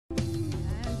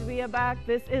we are back.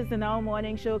 This is the Now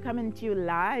Morning Show coming to you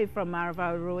live from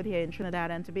Maraval Road here in Trinidad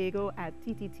and Tobago at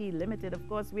TTT Limited. Of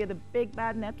course, we are the Big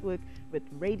Bad Network with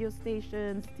radio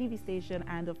stations, TV station,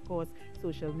 and of course,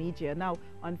 social media. Now,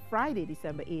 on Friday,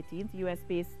 December 18th,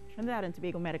 US-based Trinidad and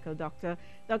Tobago medical doctor,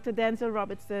 Dr. Denzel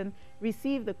Robertson,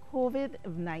 received the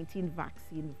COVID-19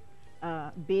 vaccine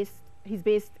He's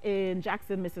based in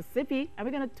Jackson, Mississippi, and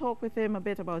we're going to talk with him a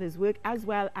bit about his work as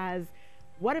well as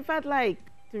what it felt like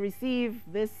to receive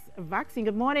this vaccine.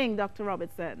 Good morning, Dr.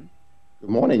 Robertson. Good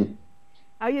morning.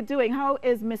 How are you doing? How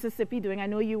is Mississippi doing? I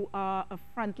know you are a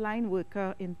frontline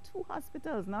worker in 2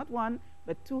 hospitals, not 1,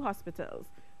 but 2 hospitals.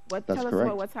 That's tell us correct.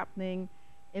 about what's happening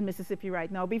in Mississippi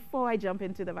right now before I jump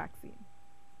into the vaccine.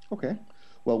 Okay.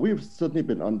 Well, we've certainly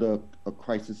been under a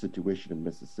crisis situation in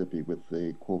Mississippi with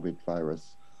the COVID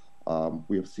virus.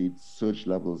 We have seen surge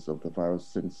levels of the virus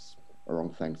since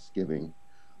around Thanksgiving.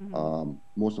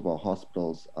 Most of our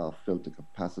hospitals are filled to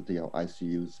capacity. Our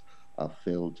ICUs are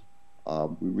filled.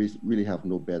 We really have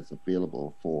no beds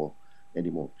available for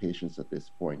any more patients at this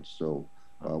point. So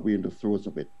we're in the throes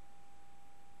of it.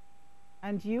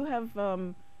 And you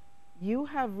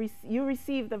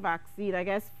received the vaccine. I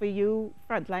guess for you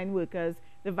frontline workers,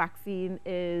 the vaccine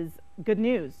is good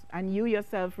news. And you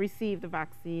yourself received the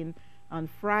vaccine on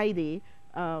Friday.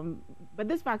 But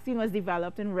this vaccine was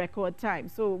developed in record time.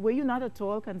 So were you not at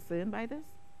all concerned by this?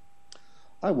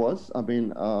 I was. I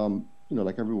mean,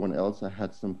 like everyone else, I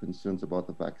had some concerns about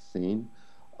the vaccine.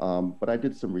 But I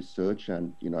did some research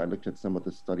and, I looked at some of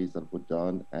the studies that were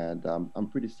done, and I'm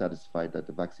pretty satisfied that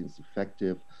the vaccine is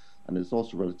effective and it's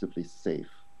also relatively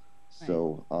safe. Right.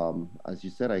 So, as you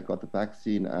said, I got the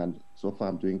vaccine and so far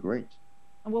I'm doing great.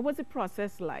 And what was the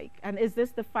process like? And is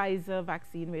this the Pfizer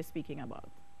vaccine we're speaking about?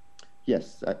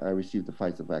 Yes, I received the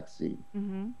Pfizer vaccine.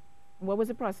 What was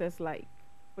the process like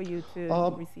for you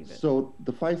to receive it? So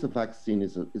the Pfizer vaccine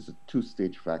is a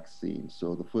 2-stage vaccine.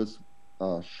 So the first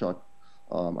shot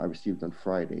I received on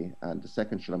Friday, and the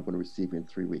second shot I'm going to receive in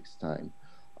 3 weeks' time.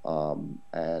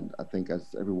 And I think,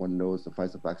 as everyone knows, the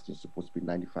Pfizer vaccine is supposed to be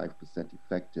 95%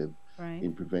 effective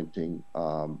in preventing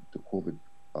the COVID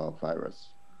virus.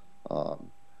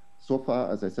 So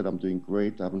far, as I said, I'm doing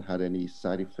great. I haven't had any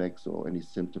side effects or any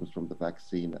symptoms from the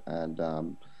vaccine, and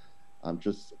I'm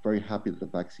just very happy that the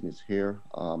vaccine is here.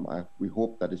 We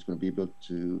hope that it's going to be able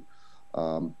to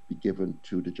be given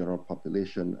to the general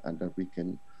population and that we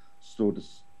can slow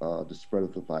the spread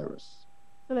of the virus.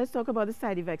 So let's talk about the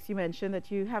side effects. You mentioned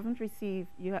that you haven't received,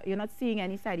 you're not seeing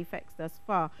any side effects thus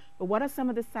far. But what are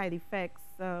some of the side effects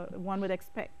one would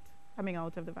expect coming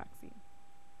out of the vaccine?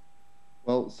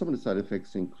 Well, some of the side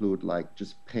effects include like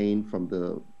just pain from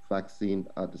the vaccine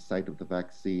at the site of the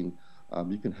vaccine.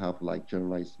 You can have like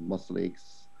generalized muscle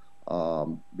aches,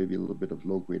 maybe a little bit of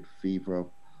low-grade fever,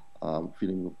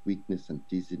 feeling of weakness and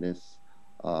dizziness.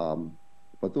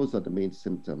 But those are the main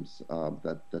symptoms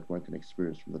that one can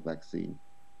experience from the vaccine.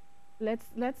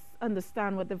 Let's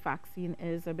understand what the vaccine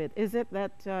is a bit. Is it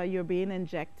that you're being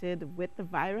injected with the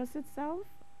virus itself?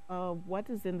 What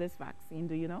is in this vaccine?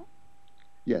 Do you know?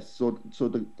 Yes, so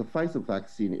the Pfizer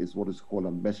vaccine is what is called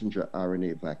a messenger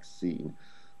RNA vaccine,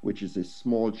 which is a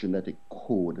small genetic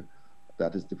code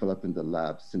that is developed in the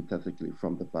lab synthetically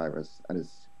from the virus and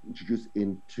is introduced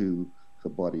into the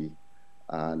body.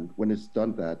 And when it's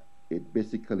done that, it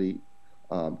basically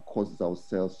causes our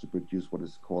cells to produce what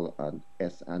is called an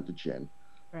S antigen,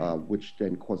 which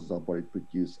then causes our body to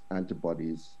produce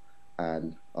antibodies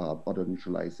and other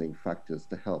neutralizing factors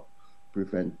to help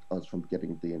prevent us from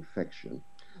getting the infection.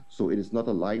 So it is not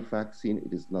a live vaccine.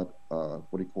 It is not what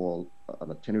we call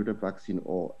an attenuated vaccine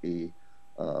or a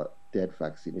dead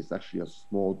vaccine. It's actually a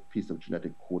small piece of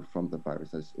genetic code from the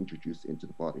virus that's introduced into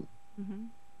the body.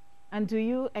 And do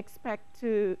you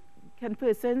can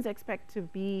persons expect to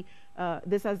be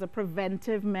this as a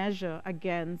preventive measure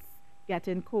against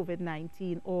getting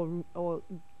COVID-19, or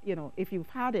if you've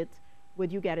had it,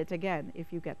 would you get it again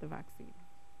if you get the vaccine?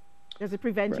 Does it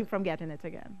prevent you from getting it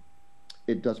again?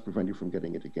 It does prevent you from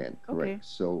getting it again, correct. Okay.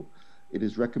 So it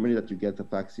is recommended that you get the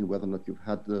vaccine whether or not you've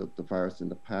had the virus in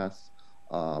the past,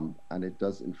 and it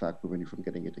does in fact prevent you from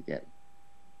getting it again.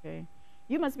 Okay.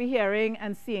 You must be hearing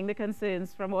and seeing the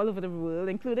concerns from all over the world,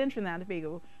 including Trinidad and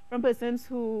Tobago, from persons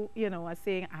who, are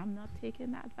saying, I'm not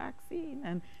taking that vaccine,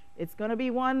 and it's going to be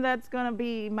one that's going to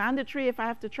be mandatory if I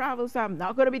have to travel, so I'm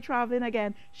not going to be traveling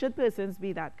again. Should persons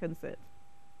be that concerned?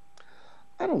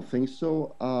 I don't think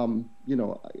so.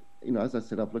 As I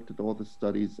said, I've looked at all the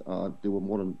studies. There were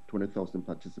more than 20,000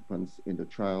 participants in the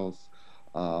trials.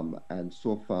 And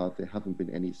so far, there haven't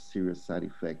been any serious side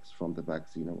effects from the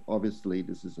vaccine. Obviously,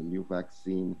 this is a new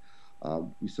vaccine.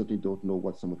 We certainly don't know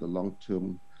what some of the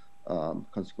long-term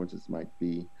consequences might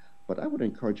be. But I would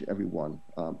encourage everyone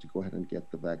to go ahead and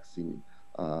get the vaccine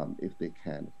if they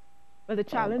can. But the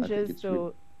challenge is, really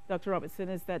though, Dr. Robertson,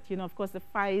 is that, of course, the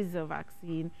Pfizer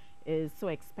vaccine is so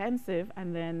expensive,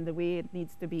 and then the way it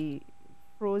needs to be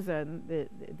frozen, the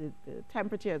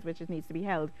temperature at which it needs to be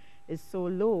held is so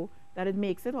low that it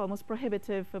makes it almost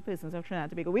prohibitive for persons of Trinidad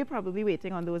and Tobago. We're probably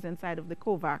waiting on those inside of the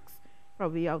COVAX,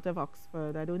 probably out of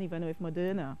Oxford. I don't even know if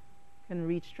Moderna can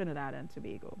reach Trinidad and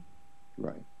Tobago.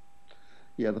 Right.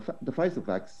 Yeah, the Pfizer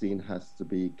vaccine has to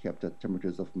be kept at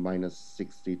temperatures of minus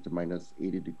 60 to minus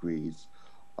 80 degrees,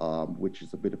 which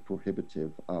is a bit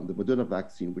prohibitive. The Moderna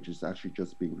vaccine, which is actually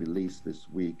just being released this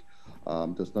week,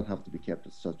 does not have to be kept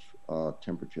at such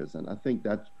temperatures. And I think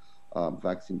that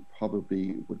vaccine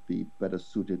probably would be better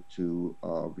suited to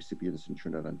recipients in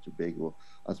Trinidad and Tobago,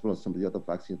 as well as some of the other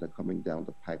vaccines that are coming down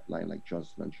the pipeline, like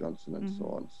Johnson & Johnson and so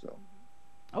on. So.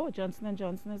 Oh, Johnson &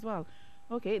 Johnson as well.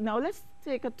 Okay, now let's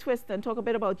take a twist and talk a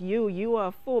bit about you. You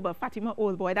are FOBA, Fatima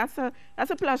Old Boy. That's a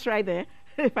plus right there,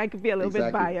 if I could be a little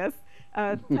bit biased.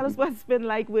 Tell us what it's been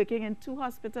like working in 2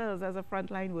 hospitals as a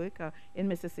frontline worker in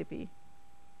Mississippi.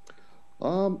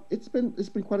 It's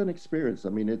been quite an experience. I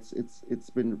mean, it's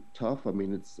been tough. I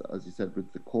mean, it's, as you said,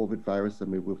 with the COVID virus. I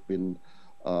mean, we've been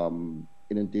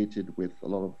inundated with a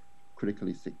lot of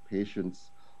critically sick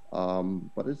patients.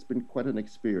 But it's been quite an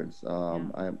experience.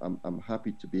 I'm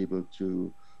happy to be able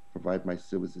to provide my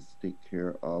services to take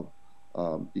care of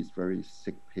these very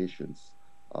sick patients.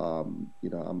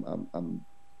 I'm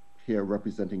here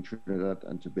representing Trinidad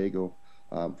and Tobago,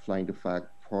 flying the flag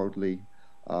proudly.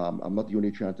 I'm not the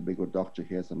only Trinidad and Tobago doctor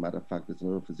here. As a matter of fact, there's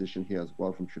another physician here as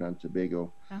well from Trinidad and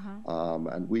Tobago.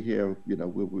 And we're here,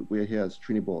 we're here as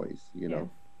Trini boys, Yes.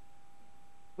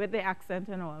 With the accent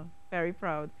and all, very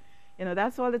proud.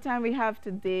 That's all the time we have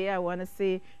today. I want to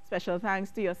say special thanks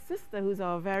to your sister, who's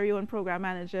our very own program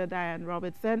manager, Diane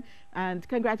Robertson. And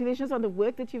congratulations on the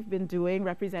work that you've been doing,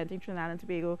 representing Trinidad and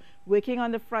Tobago, working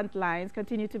on the front lines.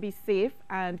 Continue to be safe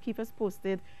and keep us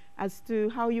posted as to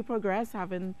how you progress,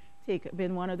 having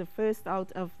been one of the first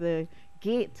out of the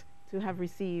gate to have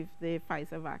received the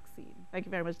Pfizer vaccine. Thank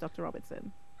you very much, Dr.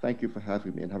 Robertson. Thank you for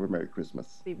having me, and have a Merry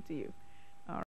Christmas. Same to you.